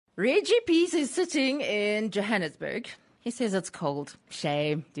Reggie Peace is sitting in Johannesburg. He says it's cold.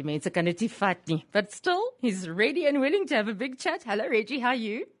 Shame. Die mense kan dit nie vat nie. But still, he's ready and willing to have a big chat. Hello, Reggie. How are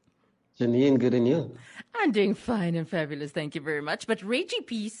you? Janine, good and you? I'm doing fine and fabulous. Thank you very much. But Reggie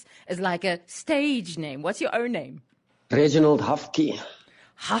Peace is like a stage name. What's your own name? Reginald Hufkie.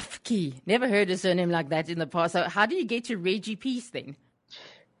 Hufkie. Never heard a surname like that in the past. So how do you get to Reggie Peace then?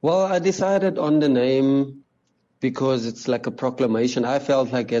 Well, I decided on the name because it's like a proclamation. I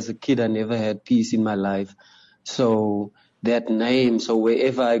felt like as a kid I never had peace in my life. So that name, so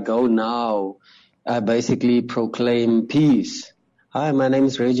wherever I go now, I basically proclaim peace. Hi, my name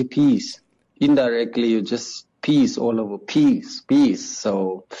is Reggie Peace. Indirectly, you just peace all over, peace, peace.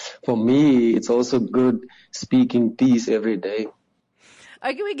 So for me, it's also good speaking peace every day.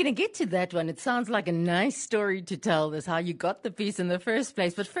 Okay, we're going to get to that one. It sounds like a nice story to tell this, how you got the peace in the first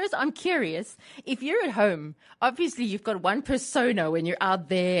place. But first, I'm curious, if you're at home, obviously you've got one persona when you're out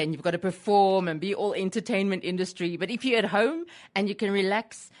there and you've got to perform and be all entertainment industry. But if you're at home and you can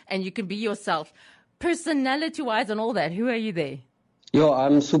relax and you can be yourself, personality-wise and all that, who are you there? Yo,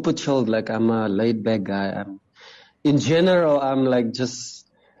 I'm super chilled. Like, I'm a laid-back guy. In general,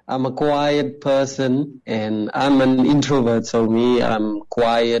 I'm a quiet person and I'm an introvert. So I'm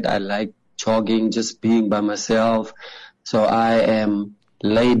quiet. I like jogging, just being by myself. So I am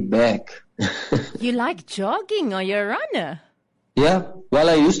laid back. You like jogging? Are you a runner? Yeah. Well,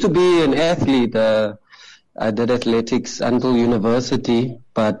 I used to be an athlete. I did athletics until university,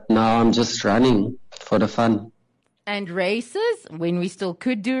 but now I'm just running for the fun. And races? When we still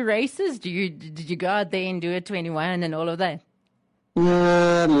could do races, did you go out there and do a 21 and all of that?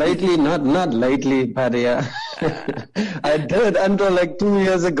 Lately, not lately, but yeah. I did until like 2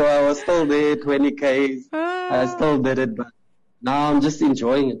 years ago. I was still there, 20 Ks. I still did it, but now I'm just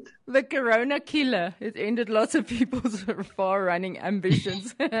enjoying it. The Corona killer. It ended lots of people's far-running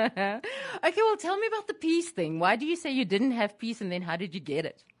ambitions. Okay, well, tell me about the peace thing. Why do you say you didn't have peace, and then how did you get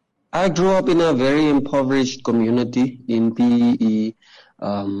it? I grew up in a very impoverished community in PE,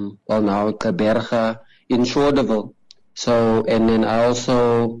 now Kaberga, in Shorterville. So, and then I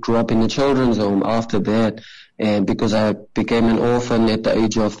also grew up in a children's home after that, and because I became an orphan at the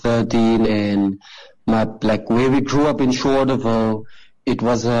age of 13, and where we grew up in Shorterville, it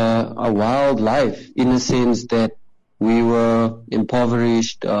was a wild life in a sense that we were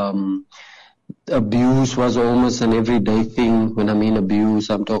impoverished. Abuse was almost an everyday thing. When I mean abuse,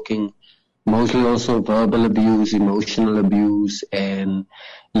 I'm talking mostly also verbal abuse, emotional abuse, and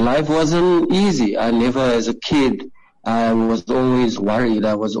life wasn't easy. I never, as a kid, I was always worried.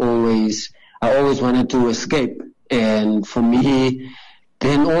 I always wanted to escape. And for me,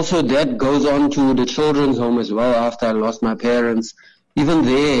 then also that goes on to the children's home as well after I lost my parents. Even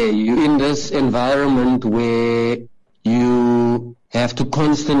there, you're in this environment where you have to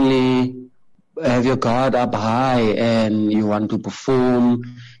constantly have your guard up high and you want to perform.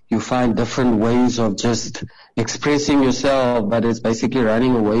 You find different ways of just expressing yourself, but it's basically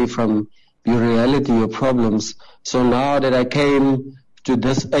running away from your reality, your problems. So now that I came to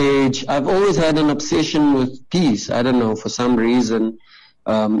this age, I've always had an obsession with peace. I don't know, for some reason.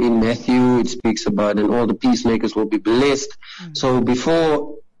 In Matthew, it speaks about, and all the peacemakers will be blessed. So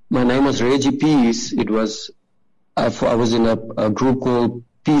before my name was Reggie Peace, I was in a group called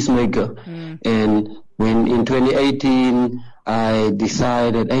Peacemaker. And when in 2018, I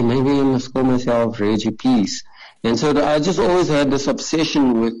decided, hey, maybe I must call myself Reggie Peace. And so I just always had this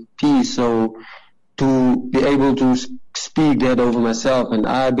obsession with peace. So to be able to speak that over myself, and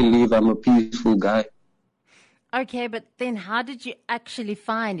I believe I'm a peaceful guy. Okay, but then how did you actually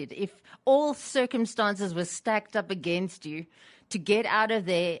find it? If all circumstances were stacked up against you to get out of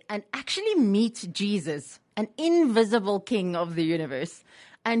there and actually meet Jesus, an invisible king of the universe,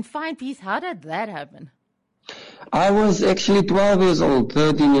 and find peace, how did that happen? I was actually 12 years old,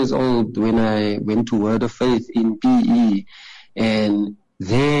 13 years old when I went to Word of Faith in PE. And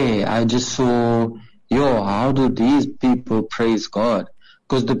there I just saw, how do these people praise God?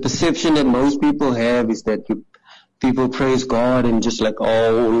 Because the perception that most people have is that people praise God and just like,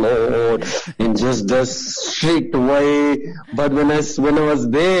 oh Lord, and just straight away. But when I was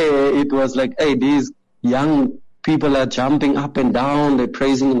there, it was like, hey, these young people are jumping up and down, they're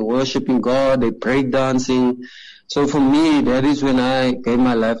praising and worshiping God, they're breakdancing. So for me, that is when I gave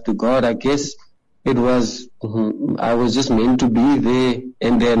my life to God. I guess I was just meant to be there.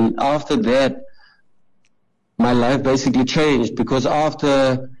 And then after that, my life basically changed, because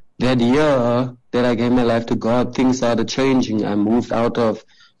after that year that I gave my life to God, things started changing. I moved out of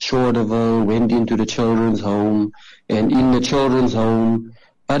Shorterville, went into the children's home, and in the children's home,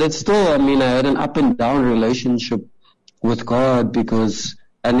 but it's still, I had an up and down relationship with God, because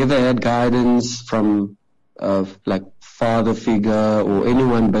I never had guidance from like father figure or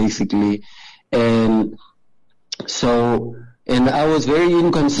anyone basically. And so, and I was very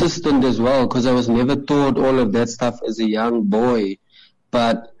inconsistent as well, because I was never taught all of that stuff as a young boy.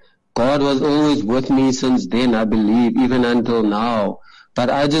 But God was always with me since then, I believe, even until now. But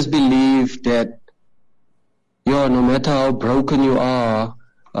I just believe that, no matter how broken you are,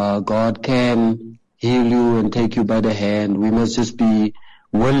 God can heal you and take you by the hand. We must just be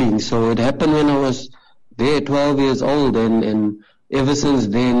willing. So it happened when I was there, 12 years old, and ever since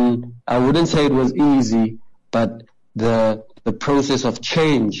then, I wouldn't say it was easy, but the process of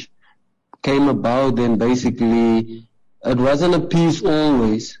change came about. Then basically, it wasn't a peace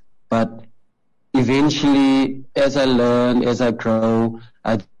always, but eventually, as I learn, as I grow,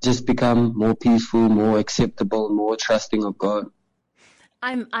 I just become more peaceful, more acceptable, more trusting of God.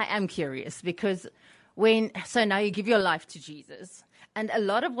 I am curious, because so now you give your life to Jesus, and a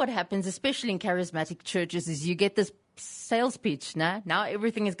lot of what happens, especially in charismatic churches, is you get this sales pitch. Now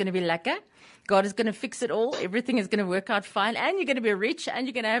everything is going to be lekker. God is going to fix it all. Everything is going to work out fine, and you're going to be rich, and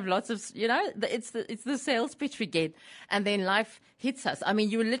you're going to have lots of, it's the sales pitch we get, and then life hits us. I mean,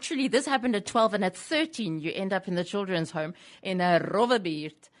 this happened at 12, and at 13, you end up in the children's home in a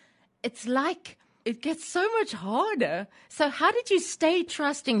Roverbeert. It's like, it gets so much harder. So how did you stay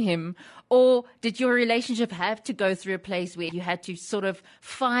trusting him? Or did your relationship have to go through a place where you had to sort of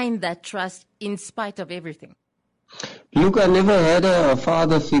find that trust in spite of everything? Look, I never had a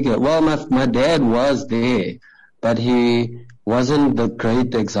father figure. Well, my dad was there, but he wasn't the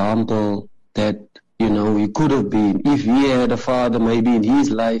great example that, he could have been. If he had a father maybe in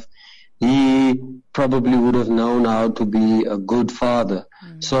his life, he probably would have known how to be a good father.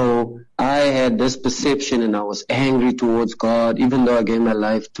 So I had this perception, and I was angry towards God, even though I gave my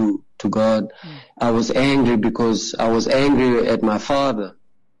life to God. I was angry because I was angry at my father.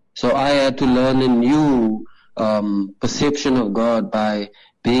 So I had to learn a new perception of God by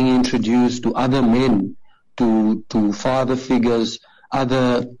being introduced to other men, to father figures,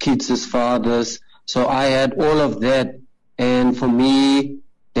 other kids as fathers. So I had all of that, and for me,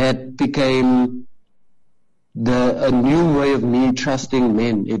 that became a new way of me trusting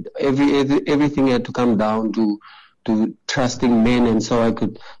men. Everything had to come down to trusting men, and so I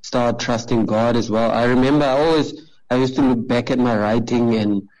could start trusting God as well. I remember I used to look back at my writing,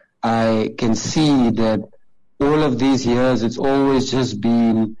 and I can see that all of these years, it's always just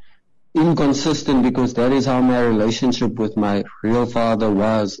been inconsistent, because that is how my relationship with my real father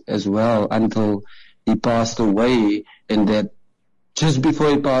was as well, until he passed away. And that just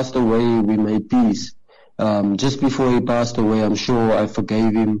before he passed away, we made peace. Just before he passed away, I'm sure I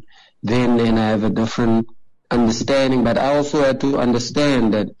forgave him then, and I have a different understanding. But I also had to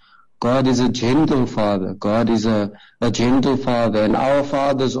understand that God is a gentle father. God is a gentle father, and our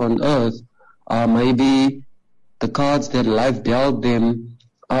fathers on earth are maybe the cards that life dealt them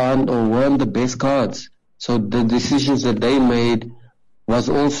aren't or weren't the best cards. So the decisions that they made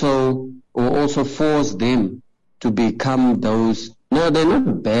also forced them to become those. No, they're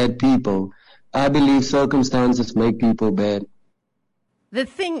not bad people. I believe circumstances make people bad. The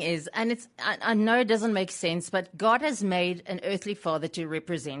thing is, and I know it doesn't make sense, but God has made an earthly father to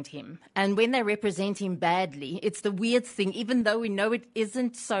represent him. And when they represent him badly, it's the weird thing, even though we know it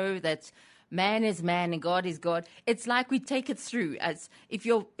isn't so, that man is man and God is God. It's like we take it through as if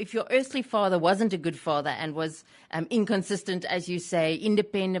your earthly father wasn't a good father and was inconsistent, as you say,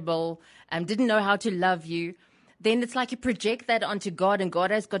 independable, didn't know how to love you, then it's like you project that onto God, and God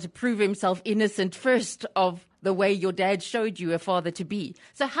has got to prove himself innocent first of the way your dad showed you a father to be.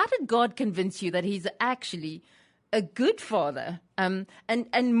 So how did God convince you that he's actually a good father, and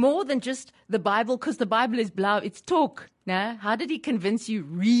more than just the Bible, because the Bible is blau, it's talk. Nah? How did he convince you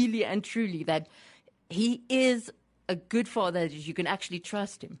really and truly that he is a good father, that you can actually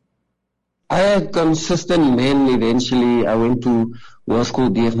trust him? I had consistent men eventually. I went to War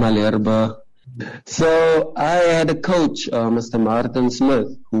School DF Malherbe. So I had a coach, Mr. Martin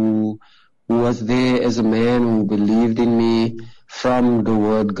Smith, who was there as a man who believed in me from the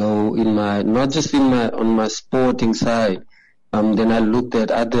word go, not just on my sporting side. Then I looked at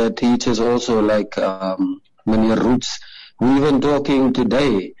other teachers also, like Meneer Roots, who even talking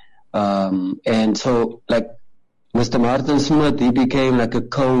today. And so, like Mr. Martin Smith, he became like a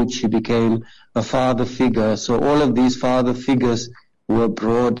coach, he became a father figure. So all of these father figures were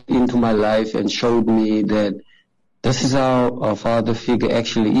brought into my life and showed me that this is how a father figure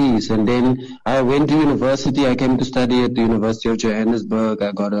actually is. And then I went to university. I came to study at the University of Johannesburg.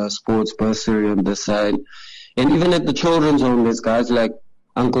 I got a sports bursary on this side. And even at the children's home, there's guys like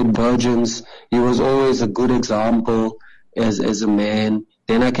Uncle Burgeons. He was always a good example as a man.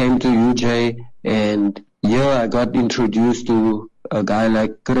 then I came to UJ, and here I got introduced to a guy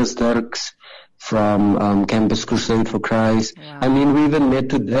like Chris Dirks from Campus Crusade for Christ. Wow. I mean, we even met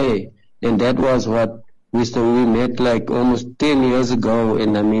today, and that was what we met like almost 10 years ago,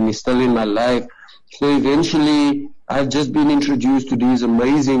 and I mean, he's still in my life. So eventually, I've just been introduced to these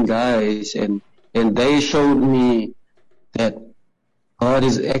amazing guys, and they showed me that God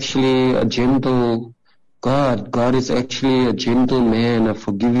is actually a gentle God. God is actually a gentle man, a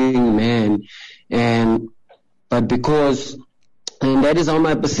forgiving man, and that is how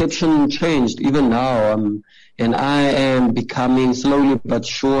my perception changed. Even now, and I am becoming slowly but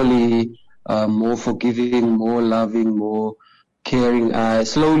surely more forgiving, more loving, more caring.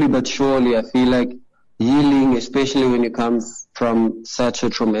 Slowly but surely, I feel like healing, especially when it comes from such a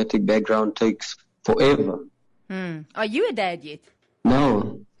traumatic background, takes forever. Are you a dad yet?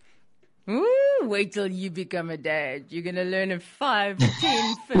 No. Ooh, wait till you become a dad. You're going to learn 5,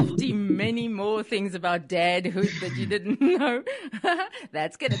 10, 50, many more things about dadhood that you didn't know.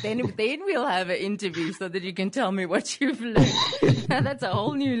 That's good. Then we'll have an interview so that you can tell me what you've learned. That's a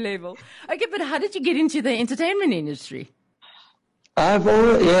whole new level. Okay, but how did you get into the entertainment industry? In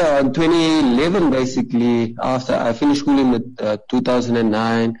 2011, basically, after I finished school in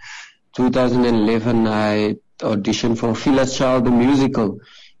 2009, 2011, I auditioned for Phila's Child, the musical.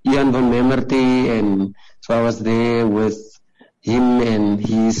 Ian van Memmerty, and so I was there with him and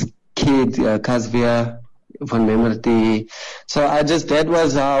his kid, Kasvia van Memmerty. So that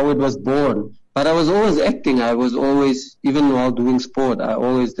was how it was born. But I was always acting. I was always, even while doing sport, I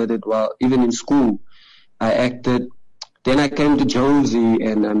always did it while, even in school, I acted. Then I came to Josie,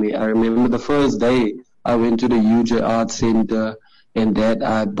 and I remember the first day I went to the UJ Art Center, and that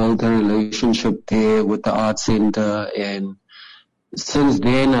I built a relationship there with the art center, and since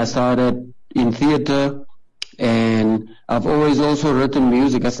then, I started in theater, and I've always also written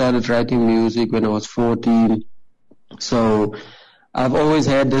music. I started writing music when I was 14. So I've always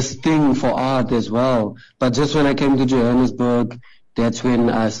had this thing for art as well. But just when I came to Johannesburg, that's when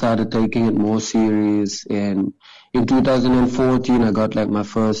I started taking it more serious. And in 2014, I got like my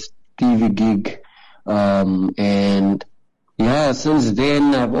first TV gig. And yeah, since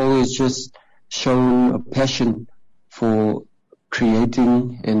then, I've always just shown a passion for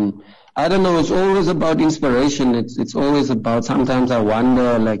creating, and I don't know, it's always about inspiration. It's always about, sometimes I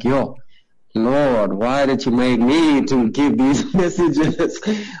wonder like, Lord, why did you make me to give these messages?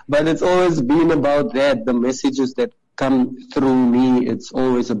 But it's always been about that, the messages that come through me. It's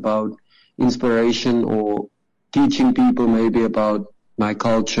always about inspiration or teaching people maybe about my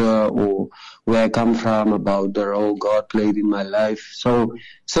culture or where I come from, about the role God played in my life. So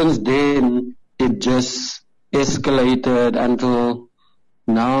since then, it just escalated until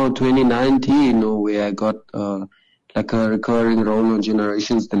now 2019, where I got like a recurring role on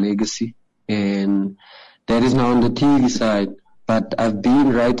Generations The Legacy, and that is now on the TV side. But I've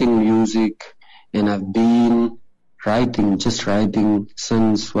been writing music, and I've been writing since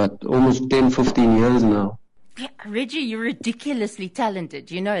almost 10-15 years now. Yeah, Reggie, you're ridiculously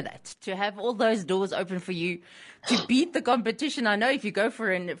talented. You know that. To have all those doors open for you, to beat the competition. I know if you go for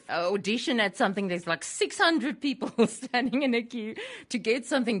an audition at something, there's like 600 people standing in a queue to get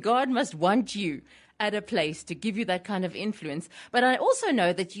something. God must want you at a place to give you that kind of influence. But I also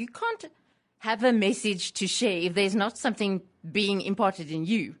know that you can't have a message to share if there's not something being imparted in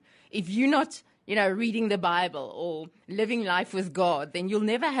you. If you're not, reading the Bible or living life with God, then you'll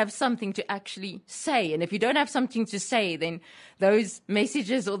never have something to actually say. And if you don't have something to say, then those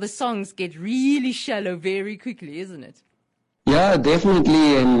messages or the songs get really shallow very quickly, isn't it? Yeah,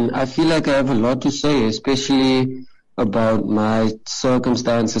 definitely. And I feel like I have a lot to say, especially about my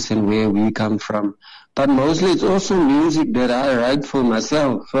circumstances and where we come from. But mostly it's also music that I write for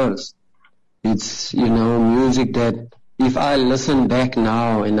myself first. It's, music that if I listen back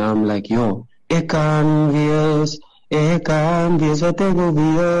now and I'm like, ek kan wees wat ek wil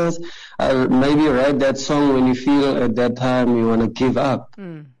wees. I maybe write that song when you feel at that time you want to give up.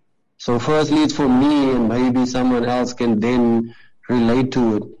 So firstly it's for me, and maybe someone else can then relate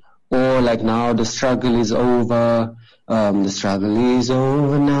to it. Or like now, the struggle is over. The struggle is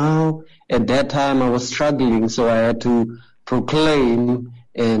over now. At that time I was struggling, so I had to proclaim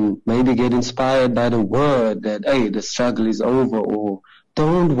and maybe get inspired by the word that, hey, the struggle is over, or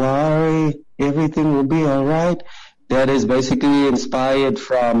don't worry, everything will be alright. That is basically inspired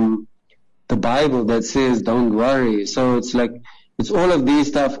from the Bible that says don't worry. So it's like, it's all of these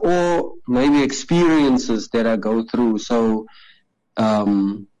stuff, or maybe experiences that I go through. So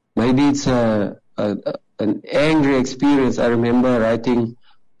maybe it's an angry experience. I remember writing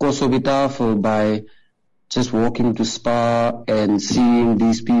Kosobitafel by just walking to Spa and seeing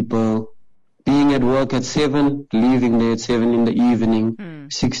these people, being at work at 7, leaving there at 7 in the evening,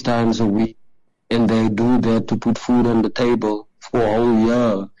 6 times a week. And they do that to put food on the table for a whole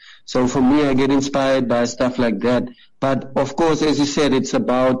year. So for me, I get inspired by stuff like that. But of course, as you said, it's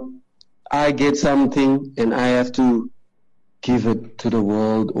about I get something and I have to give it to the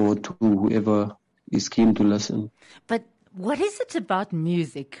world or to whoever is keen to listen. But what is it about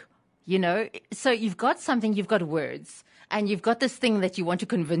music? You know, so you've got something, you've got words, and you've got this thing that you want to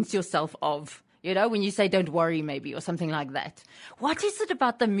convince yourself of. You know, when you say don't worry maybe or something like that. What is it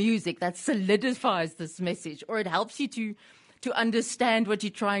about the music that solidifies this message, or it helps you to understand what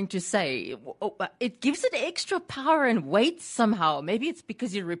you're trying to say? It gives it extra power and weight somehow. Maybe it's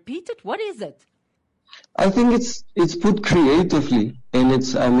because you repeat it. What is it? I think it's put creatively, and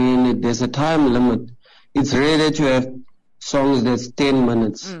there's a time limit. It's rare that you have songs that's 10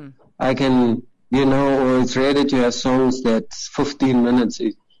 minutes. I can, or it's rare that you have songs that's 15 minutes.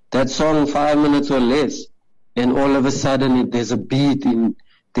 That song 5 minutes or less, and all of a sudden there's a beat,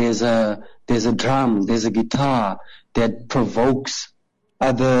 there's a drum, there's a guitar that provokes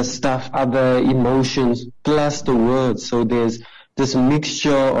other stuff, other emotions, plus the words. So there's this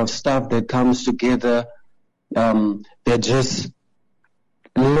mixture of stuff that comes together, that just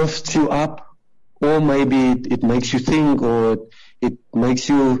lifts you up, or maybe it makes you think, or it makes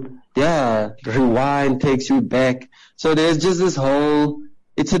you, rewind, takes you back. So there's just this whole,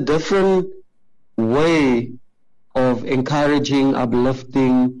 it's a different way of encouraging,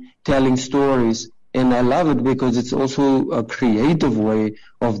 uplifting, telling stories. And I love it because it's also a creative way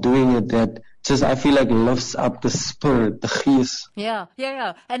of doing it that just, I feel like, lifts up the spirit, the gees. Yeah.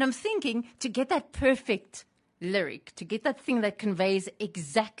 And I'm thinking, to get that perfect lyric, to get that thing that conveys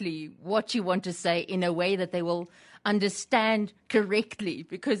exactly what you want to say in a way that they will understand correctly.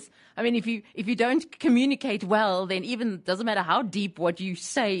 Because, if you don't communicate well, then even doesn't matter how deep what you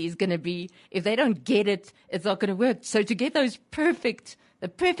say is going to be, if they don't get it, it's not going to work. So to get those the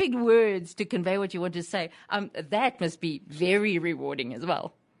perfect words to convey what you want to say, that must be very rewarding as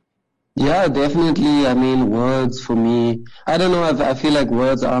well. Yeah, definitely. Words for me, I don't know, I feel like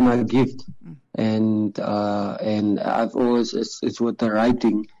words are my gift. And I've always, it's with the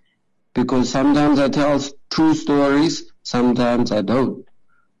writing, because sometimes I tell true stories, sometimes I don't.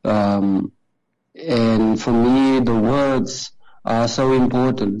 And for me, the words are so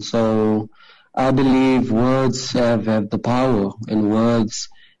important. So I believe words have the power, and words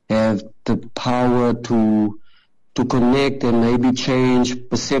have the power to connect and maybe change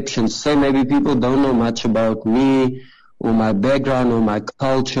perceptions. Say maybe people don't know much about me or my background or my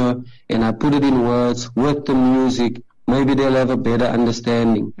culture, and I put it in words with the music, maybe they'll have a better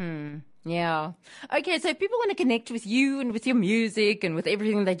understanding. Yeah. Okay, so if people want to connect with you and with your music and with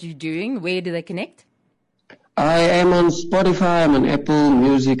everything that you're doing, where do they connect? I am on Spotify, I'm on Apple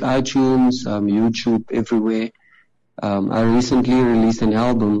Music, iTunes, YouTube, everywhere. I recently released an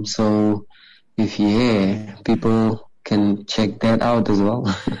album, so people can check that out as well.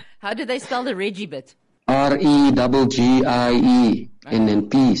 How do they spell the Reggie bit? REGGIE, and then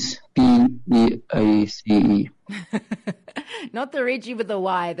Peace, PEACE. Not the Reggie with the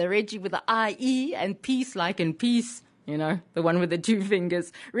Y, the Reggie with the IE, and peace like in peace, the one with the 2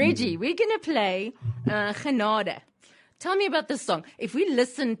 fingers. Reggie, we're going to play Genade. Tell me about this song. If we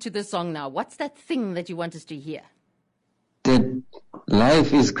listen to the song now, what's that thing that you want us to hear? That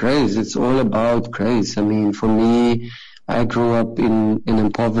life is grace. It's all about grace. For me, I grew up in an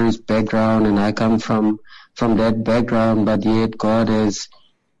impoverished background, and I come from that background, but yet God has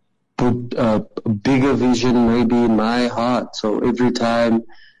put a bigger vision maybe in my heart. So every time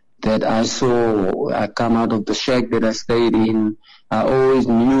that I come out of the shack that I stayed in, I always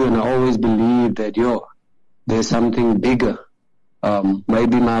knew and I always believed that, there's something bigger.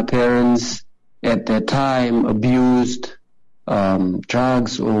 Maybe my parents at that time abused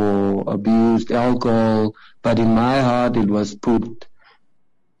drugs or abused alcohol, but in my heart it was put,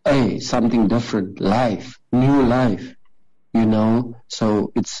 something different, life, new life,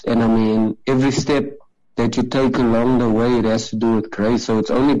 So every step that you take along the way, it has to do with grace. So it's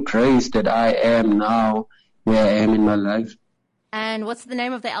only grace that I am now where I am in my life. And what's the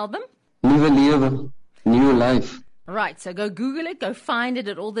name of the album? Nuwe Lewe, New Life. Right, so go Google it, go find it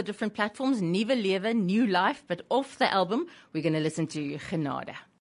at all the different platforms. Nuwe Lewe, New Life. But off the album, we're going to listen to Genade.